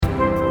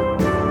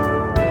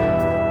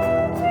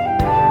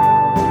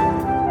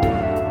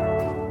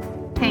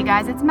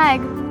guys, it's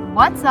Meg.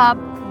 What's up?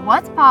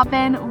 What's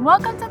poppin'?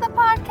 Welcome to the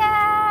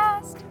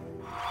podcast.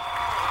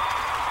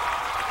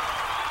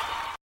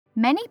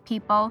 Many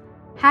people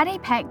had a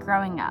pet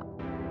growing up,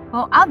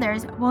 while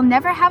others will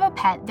never have a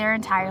pet their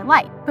entire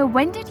life. But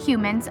when did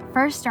humans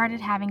first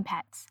started having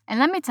pets? And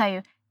let me tell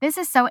you, this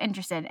is so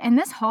interesting. And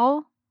this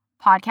whole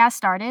podcast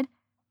started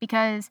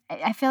because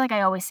I feel like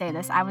I always say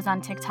this. I was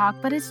on TikTok,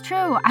 but it's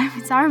true.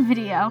 I saw a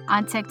video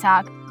on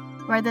TikTok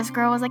where this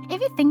girl was like, if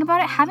you think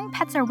about it, having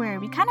pets are weird.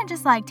 We kind of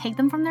just like take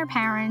them from their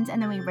parents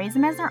and then we raise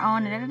them as their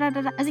own. I was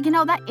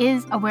like, that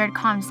is a weird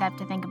concept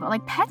to think about.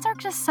 Like, pets are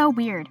just so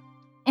weird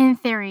in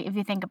theory if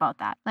you think about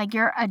that. Like,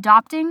 you're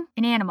adopting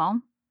an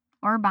animal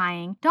or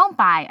buying. Don't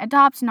buy.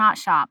 Adopt, not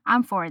shop.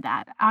 I'm for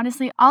that.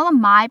 Honestly, all of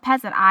my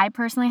pets that I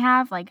personally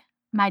have, like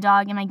my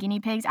dog and my guinea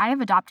pigs, I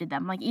have adopted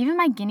them. Like, even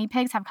my guinea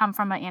pigs have come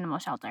from an animal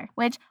shelter,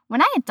 which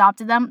when I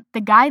adopted them,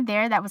 the guy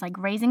there that was like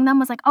raising them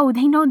was like, oh,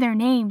 they know their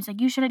names. Like,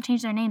 you shouldn't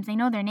change their names. They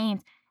know their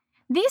names.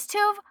 These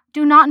two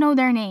do not know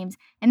their names,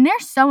 and they're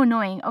so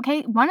annoying.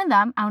 Okay, one of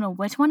them, I don't know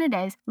which one it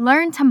is,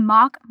 learned to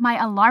mock my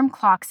alarm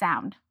clock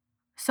sound.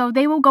 So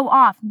they will go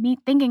off, me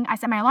thinking I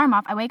set my alarm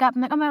off. I wake up,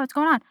 I'm like, oh my God, what's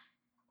going on?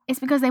 It's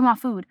because they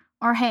want food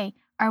or hay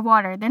or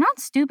water. They're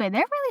not stupid.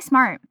 They're really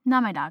smart.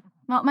 Not my dog.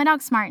 Well, my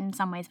dog's smart in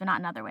some ways, but not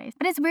in other ways.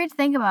 But it's weird to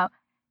think about.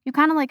 You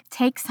kind of like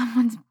take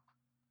someone's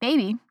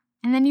baby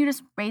and then you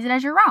just raise it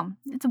as your own.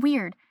 It's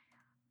weird.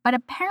 But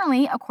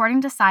apparently,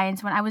 according to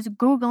science, when I was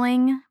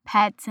Googling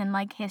pets and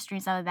like history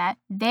and stuff like that,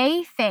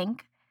 they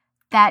think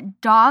that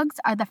dogs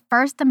are the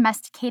first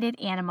domesticated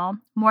animal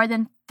more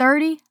than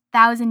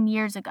 30,000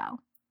 years ago.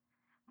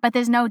 But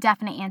there's no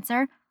definite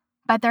answer.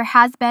 But there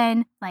has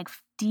been like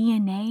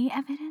DNA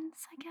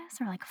evidence, I guess,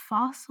 or like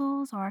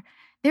fossils, or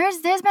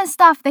there's been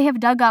stuff they have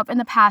dug up in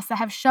the past that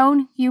have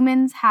shown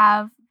humans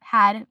have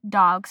had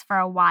dogs for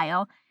a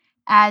while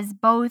as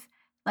both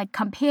like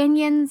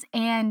companions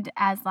and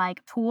as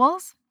like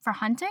tools for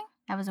hunting.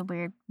 That was a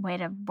weird way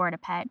to word a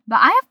pet. But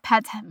I have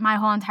pets my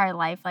whole entire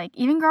life. Like,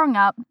 even growing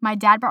up, my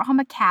dad brought home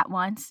a cat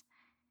once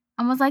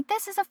and was like,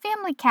 this is a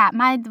family cat.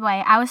 By the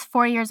way, I was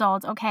 4 years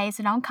old, okay,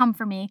 so don't come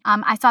for me.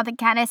 I saw the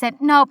cat and I said,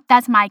 nope,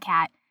 that's my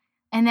cat.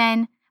 And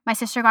then my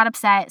sister got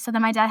upset, so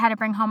then my dad had to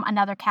bring home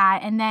another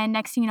cat. And then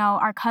next thing you know,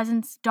 our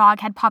cousin's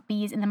dog had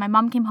puppies, and then my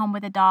mom came home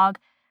with a dog.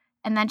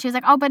 And then she was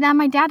like, oh, but now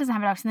my dad doesn't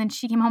have a dog. So then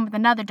she came home with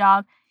another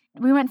dog.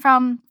 We went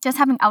from just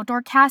having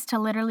outdoor cats to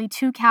literally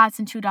 2 cats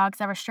and 2 dogs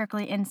that were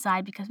strictly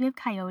inside because we have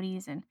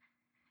coyotes and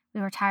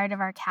we were tired of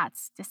our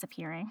cats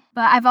disappearing.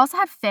 But I've also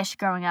had fish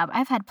growing up.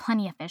 I've had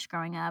plenty of fish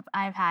growing up.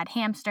 I've had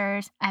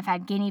hamsters. I've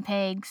had guinea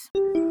pigs.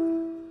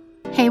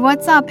 Hey,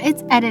 what's up?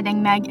 It's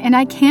Editing Meg, and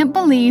I can't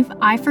believe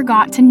I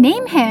forgot to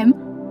name him.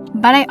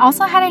 But I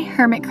also had a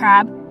hermit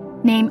crab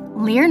named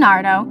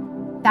Leonardo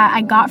that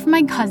I got from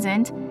my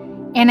cousin.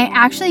 And I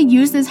actually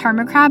used this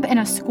hermit crab in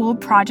a school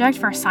project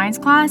for a science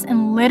class.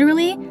 And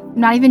literally, I'm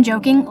not even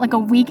joking, like a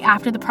week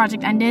after the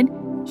project ended,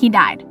 he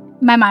died.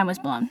 My mind was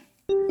blown.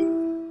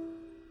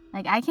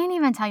 Like, I can't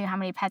even tell you how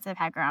many pets I've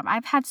had growing up.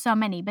 I've had so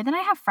many. But then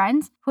I have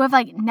friends who have,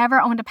 like, never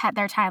owned a pet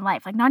their entire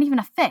life. Like, not even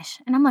a fish.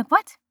 And I'm like,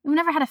 what? You've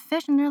never had a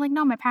fish? And they're like,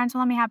 no, my parents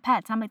won't let me have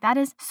pets. And I'm like, that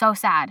is so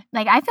sad.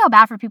 Like, I feel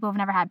bad for people who've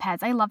never had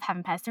pets. I love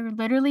having pets. They're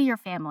literally your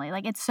family.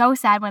 Like, it's so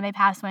sad when they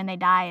pass away and they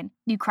die and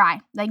you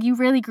cry. Like, you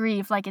really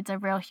grieve like it's a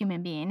real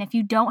human being. And if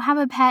you don't have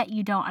a pet,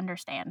 you don't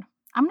understand.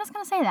 I'm just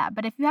going to say that.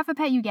 But if you have a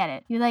pet, you get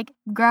it. You, like,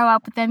 grow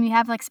up with them. You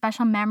have, like,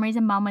 special memories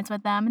and moments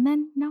with them. And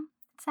then,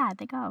 it's sad.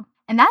 They go.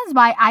 And that is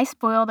why I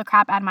spoil the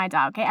crap out of my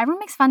dog, okay? Everyone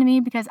makes fun of me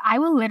because I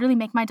will literally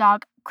make my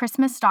dog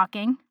Christmas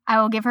stocking.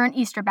 I will give her an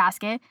Easter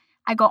basket.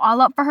 I go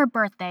all out for her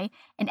birthday,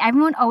 and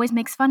everyone always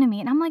makes fun of me.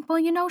 And I'm like,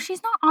 well,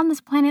 she's not on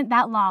this planet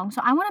that long, so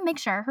I want to make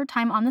sure her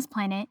time on this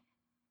planet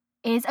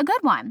is a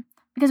good one.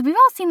 Because we've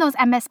all seen those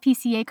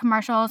MSPCA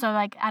commercials, or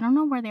like, I don't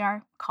know where they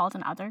are called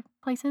in other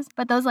places,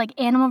 but those like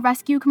animal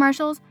rescue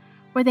commercials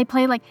where they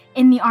play like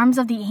In the Arms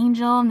of the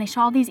Angel, and they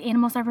show all these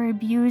animals that were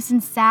abused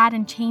and sad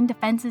and chained to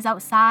fences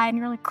outside, and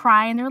you're like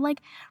crying. They're like,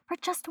 for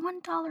just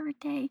 $1 a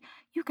day,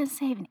 you can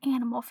save an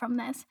animal from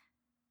this.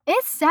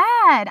 It's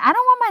sad. I don't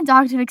want my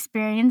dog to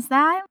experience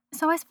that,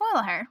 so I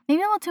spoil her.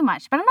 Maybe a little too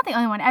much, but I'm not the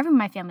only one. Everyone in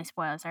my family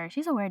spoils her.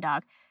 She's a weird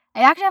dog.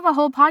 I actually have a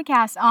whole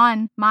podcast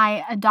on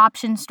my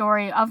adoption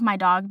story of my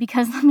dog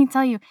because let me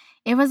tell you,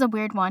 it was a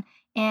weird one,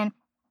 and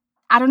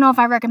I don't know if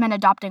I recommend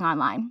adopting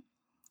online.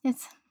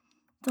 It's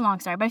a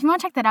long story, but if you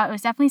want to check that out, it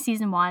was definitely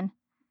season 1.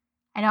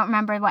 I don't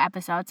remember what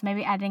episodes.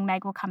 Maybe Editing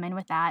Meg will come in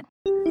with that.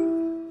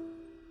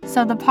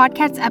 So the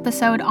podcast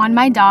episode on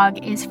my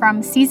dog is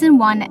from season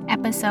 1,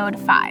 episode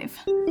 5.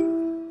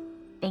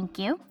 Thank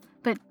you.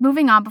 But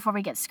moving on before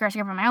we get skirting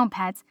over my own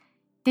pets,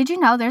 did you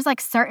know there's like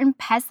certain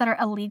pets that are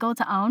illegal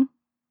to own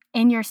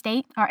in your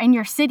state or in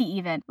your city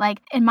even? Like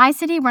in my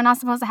city, we're not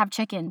supposed to have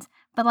chickens,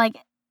 but like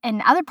in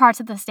other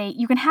parts of the state,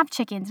 you can have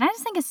chickens. And I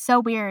just think it's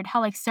so weird how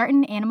like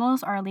certain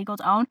animals are illegal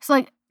to own. So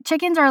like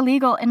chickens are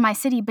illegal in my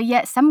city, but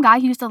yet some guy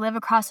who used to live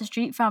across the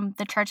street from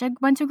the church I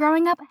went to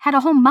growing up had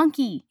a whole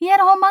monkey. He had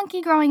a whole monkey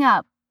growing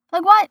up.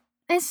 Like what?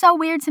 It's so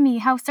weird to me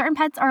how certain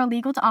pets are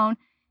illegal to own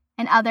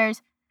and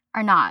others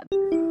are not.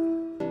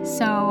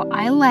 So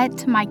I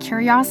let my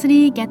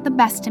curiosity get the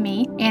best of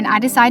me, and I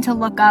decided to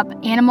look up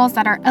animals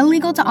that are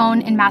illegal to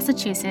own in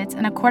Massachusetts,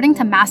 and according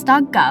to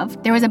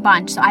mass.gov, there was a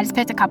bunch, so I just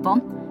picked a couple.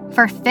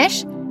 For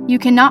fish, you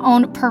cannot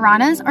own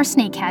piranhas or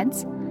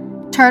snakeheads.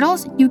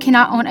 Turtles, you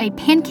cannot own a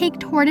pancake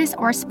tortoise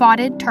or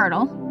spotted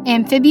turtle.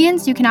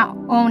 Amphibians, you cannot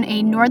own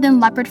a northern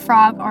leopard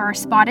frog or a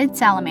spotted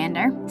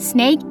salamander.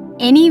 Snake,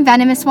 any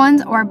venomous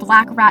ones or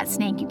black rat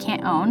snake you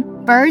can't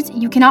own. Birds,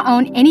 you cannot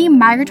own any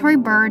migratory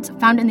birds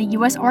found in the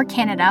US or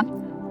Canada,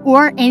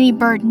 or any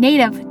bird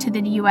native to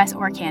the US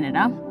or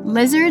Canada.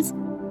 Lizards,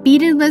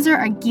 beaded lizard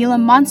or Gila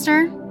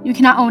monster, you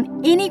cannot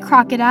own any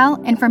crocodile.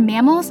 And for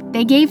mammals,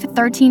 they gave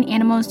 13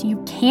 animals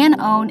you can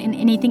own and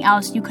anything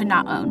else you could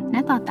not own. And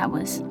I thought that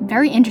was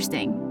very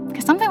interesting.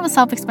 Because some of it was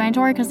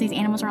self-explanatory because these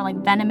animals are like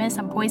venomous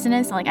and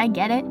poisonous, so like I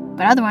get it.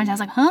 But other ones I was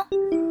like, huh?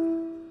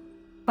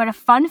 But a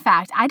fun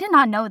fact, I did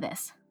not know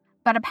this.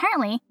 But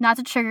apparently, not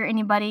to trigger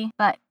anybody,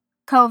 but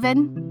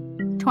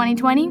COVID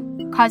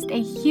 2020 caused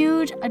a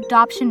huge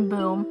adoption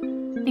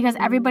boom because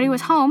everybody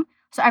was home,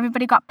 so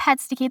everybody got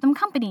pets to keep them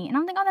company. And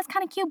I'm like, oh, that's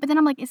kind of cute. But then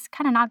I'm like, it's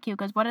kind of not cute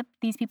because what did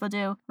these people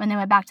do when they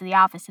went back to the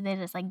office? Did they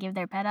just like give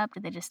their pet up?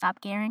 Did they just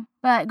stop caring?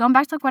 But going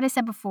back to like what I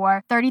said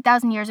before,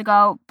 30,000 years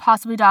ago,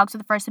 possibly dogs were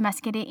the first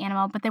domesticated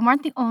animal, but they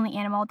weren't the only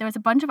animal. There was a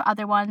bunch of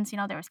other ones. You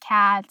know, there was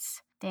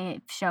cats, they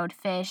showed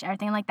fish,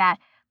 everything like that.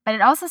 But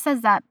it also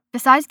says that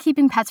besides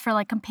keeping pets for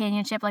like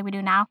companionship like we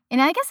do now,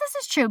 and I guess this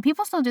is true,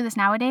 people still do this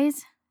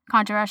nowadays.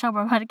 Controversial,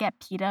 we're going to get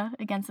PETA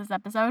against this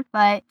episode.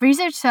 But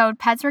research showed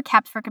pets were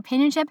kept for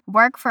companionship,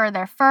 work for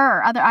their fur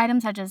or other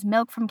items such as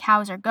milk from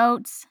cows or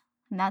goats.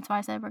 And that's why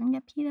I said we're going to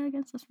get PETA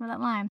against us for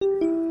that line.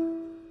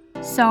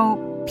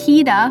 So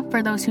PETA,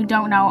 for those who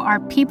don't know,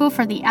 are People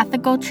for the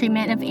Ethical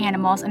Treatment of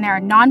Animals, and they're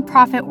a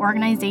non-profit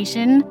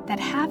organization that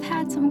have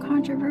had some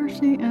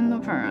controversy in the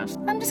past.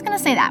 I'm just going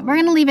to say that. We're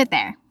going to leave it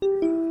there.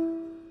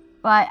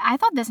 But I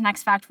thought this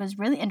next fact was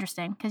really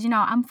interesting because, you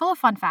know, I'm full of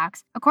fun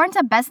facts. According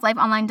to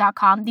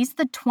bestlifeonline.com, these are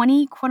the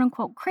 20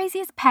 quote-unquote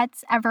craziest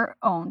pets ever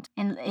owned.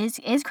 And it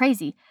is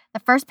crazy. The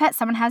first pet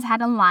someone has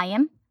had a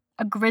lion,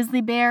 a grizzly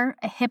bear,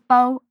 a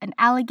hippo, an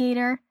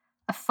alligator,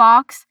 a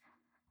fox,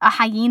 a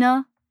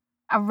hyena,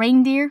 a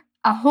reindeer,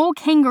 a whole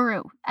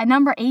kangaroo. At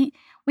number 8,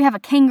 we have a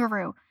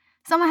kangaroo.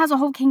 Someone has a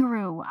whole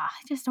kangaroo. I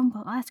just don't,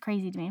 that's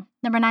crazy to me.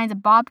 Number 9 is a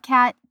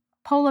bobcat,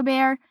 polar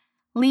bear,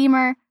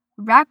 lemur,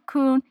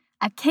 raccoon,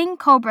 a king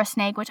cobra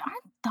snake, which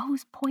aren't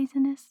those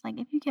poisonous? Like,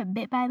 if you get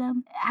bit by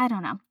them, I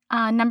don't know.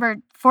 Number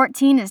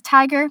 14 is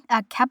tiger,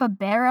 a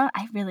capybara.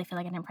 I really feel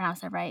like I didn't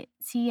pronounce that right.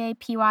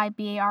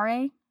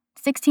 Capybara.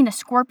 16, a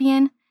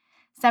scorpion.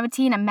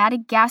 17, a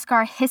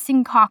Madagascar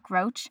hissing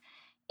cockroach.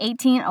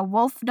 18, a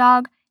wolf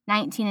dog.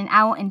 19, an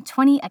owl. And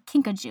 20, a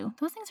kinkajou.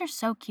 Those things are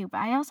so cute,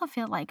 but I also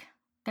feel like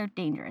they're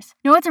dangerous.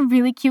 You know what's a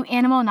really cute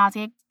animal? Not to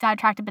get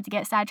sidetracked, but to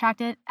get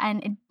sidetracked.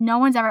 And no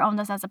one's ever owned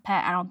this as a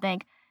pet, I don't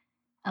think.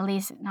 At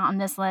least not on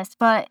this list,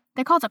 but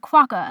they're called a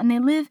quokka, and they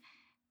live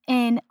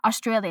in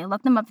Australia.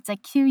 Look them up. It's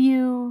like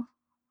Quokkaa.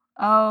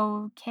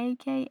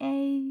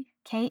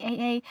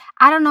 Kaa.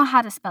 I don't know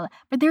how to spell it,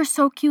 but they're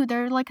so cute.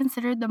 They're like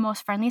considered the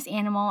most friendliest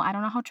animal. I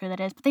don't know how true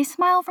that is, but they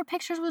smile for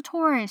pictures with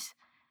tourists.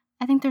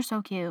 I think they're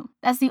so cute.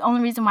 That's the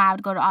only reason why I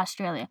would go to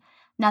Australia.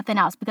 Nothing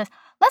else, because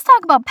let's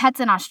talk about pets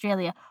in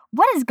Australia.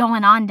 What is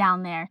going on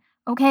down there?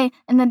 Okay,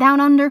 and then down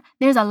under,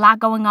 there's a lot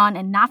going on,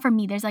 and not for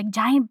me. There's like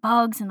giant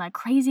bugs and like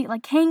crazy,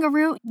 like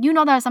kangaroo. You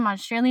know, there was some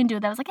Australian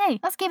dude that was like,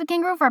 hey, let's give a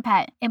kangaroo for a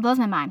pet. It blows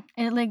my mind.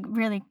 It like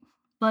really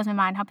blows my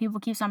mind how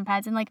people keep some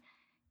pets. And like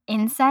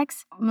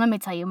insects, let me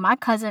tell you, my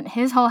cousin,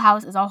 his whole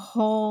house is a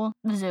whole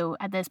zoo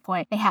at this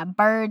point. They have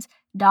birds,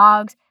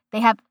 dogs,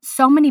 they have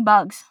so many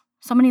bugs,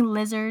 so many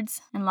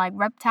lizards and like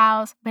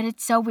reptiles, but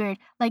it's so weird.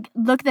 Like,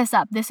 look this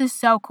up. This is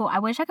so cool. I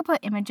wish I could put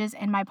images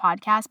in my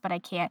podcast, but I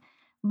can't.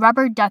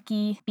 Rubber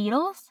ducky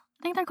beetles,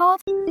 I think they're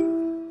called.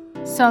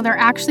 So they're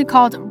actually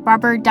called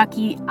rubber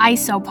ducky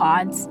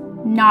isopods,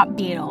 not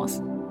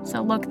beetles.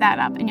 So look that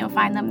up and you'll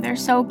find them. They're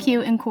so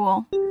cute and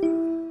cool.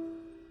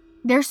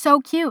 They're so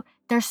cute.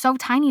 They're so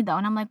tiny though.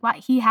 And I'm like, what?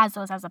 He has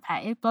those as a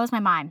pet. It blows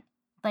my mind.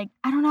 Like,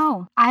 I don't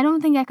know. I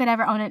don't think I could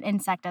ever own an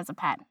insect as a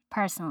pet,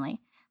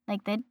 personally.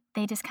 Like,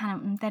 they just kind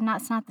of,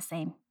 it's not the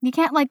same. You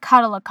can't, like,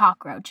 cuddle a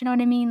cockroach, you know what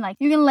I mean? Like,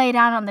 you can lay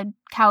down on the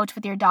couch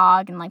with your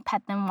dog and, like,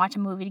 pet them and watch a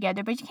movie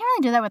together, but you can't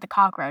really do that with a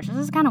cockroach. This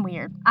is kind of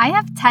weird. I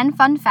have 10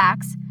 fun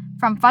facts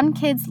from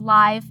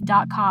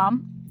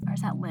funkidslive.com. Or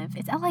is that live?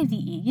 It's Live.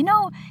 You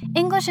know,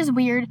 English is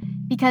weird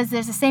because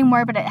there's the same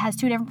word, but it has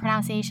 2 different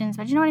pronunciations.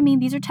 But you know what I mean?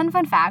 These are 10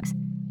 fun facts.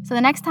 So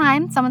the next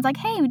time someone's like,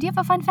 hey, do you have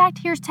a fun fact?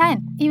 Here's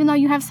 10. Even though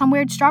you have some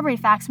weird strawberry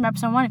facts from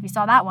episode 1, if you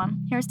saw that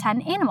one. Here's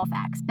 10 animal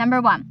facts.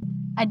 Number 1.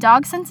 A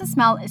dog's sense of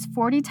smell is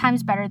 40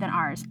 times better than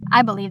ours.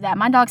 I believe that.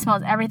 My dog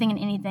smells everything and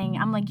anything.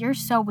 I'm like, you're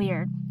so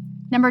weird.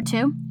 Number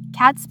 2,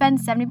 cats spend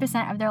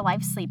 70% of their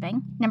life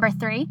sleeping. Number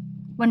 3,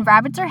 when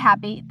rabbits are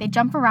happy, they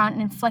jump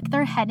around and flick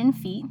their head and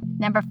feet.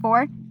 Number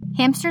 4,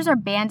 Hamsters are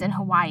banned in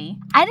Hawaii.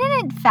 I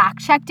didn't fact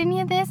check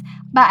any of this,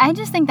 but I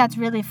just think that's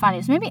really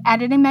funny. So maybe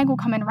editing Meg will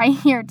come in right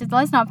here to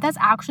let us know if that's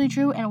actually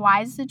true and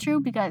why is it true,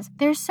 because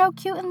they're so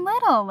cute and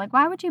little. Like,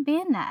 why would you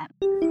ban that?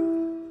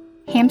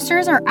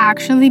 Hamsters are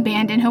actually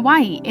banned in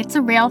Hawaii. It's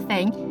a real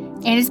thing.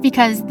 And it's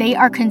because they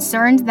are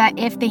concerned that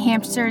if the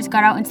hamsters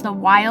got out into the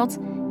wild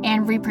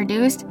and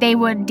reproduced, they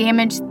would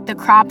damage the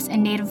crops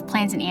and native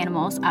plants and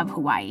animals of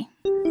Hawaii.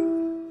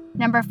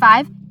 Number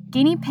 5.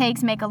 Guinea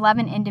pigs make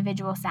 11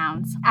 individual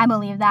sounds. I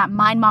believe that.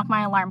 Mine mock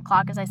my alarm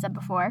clock, as I said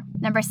before.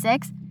 Number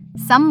 6.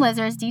 Some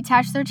lizards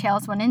detach their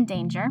tails when in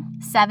danger.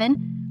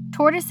 7.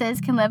 Tortoises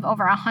can live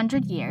over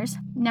 100 years.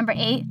 Number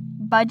 8.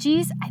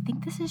 Budgies, I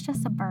think this is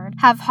just a bird,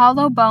 have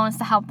hollow bones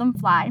to help them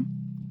fly.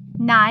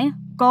 9.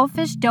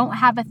 Goldfish don't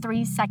have a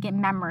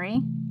 3-second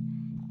memory.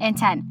 And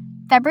 10.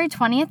 February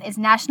 20th is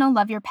National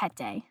Love Your Pet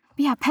Day.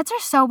 But yeah, pets are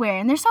so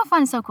weird and they're so fun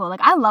and so cool.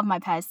 Like, I love my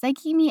pets. They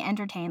keep me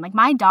entertained. Like,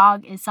 my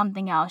dog is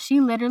something else. She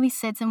literally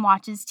sits and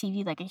watches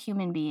TV like a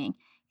human being.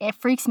 It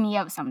freaks me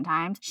out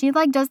sometimes. She,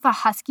 does the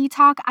husky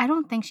talk. I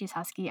don't think she's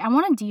husky. I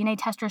want to DNA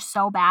test her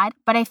so bad,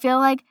 but I feel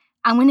like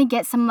I'm going to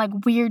get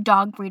some, weird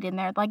dog breed in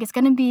there. It's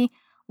going to be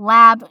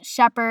Lab,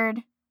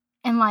 Shepherd,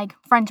 and,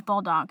 French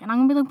Bulldog. And I'm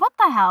going to be like, what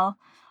the hell?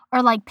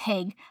 Or,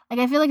 pig. I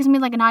feel like it's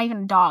going to be, not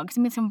even a dog. It's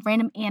going to be some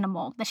random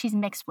animal that she's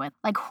mixed with.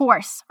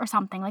 Horse or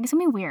something. It's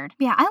going to be weird.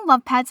 But yeah, I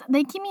love pets.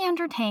 They keep me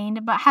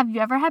entertained. But have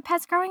you ever had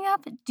pets growing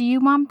up? Do you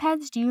want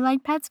pets? Do you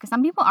like pets? Because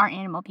some people aren't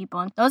animal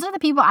people. And those are the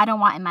people I don't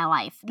want in my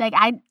life.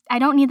 I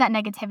don't need that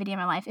negativity in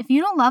my life. If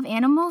you don't love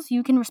animals,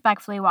 you can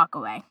respectfully walk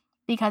away.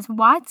 Because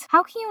what?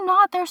 How can you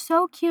not? They're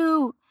so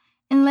cute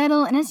and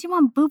little. And as you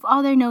want to boop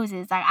all their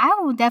noses. I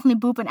will definitely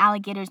boop an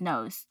alligator's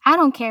nose. I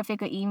don't care if it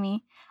could eat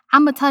me.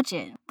 I'm going to touch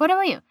it. But what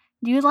about you?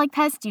 Do you like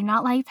pets? Do you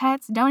not like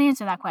pets? Don't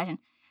answer that question.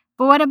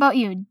 But what about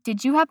you?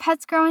 Did you have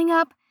pets growing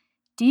up?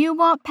 Do you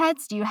want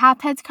pets? Do you have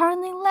pets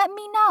currently? Let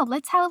me know.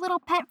 Let's have a little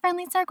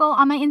pet-friendly circle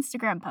on my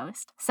Instagram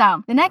post.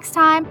 So, the next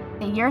time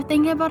that you're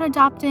thinking about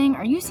adopting,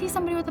 or you see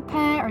somebody with a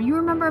pet, or you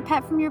remember a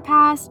pet from your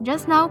past,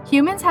 just know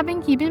humans have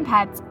been keeping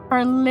pets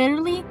for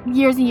literally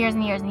years and years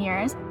and years and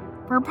years.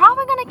 We're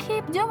probably going to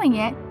keep doing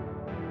it.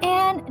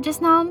 And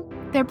just know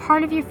they're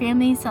part of your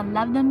family, so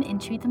love them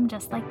and treat them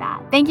just like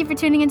that. Thank you for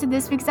tuning into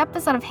this week's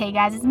episode of Hey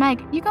Guys, it's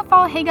Meg. You can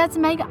follow Hey Guys, it's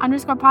Meg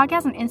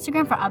 _podcast on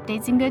Instagram for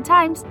updates and good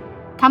times.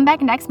 Come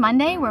back next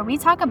Monday where we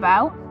talk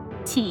about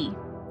tea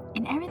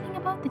and everything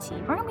about the tea.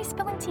 We're going to be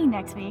spilling tea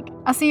next week.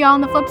 I'll see you all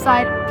on the flip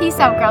side. Peace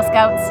out, Girl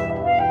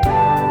Scouts.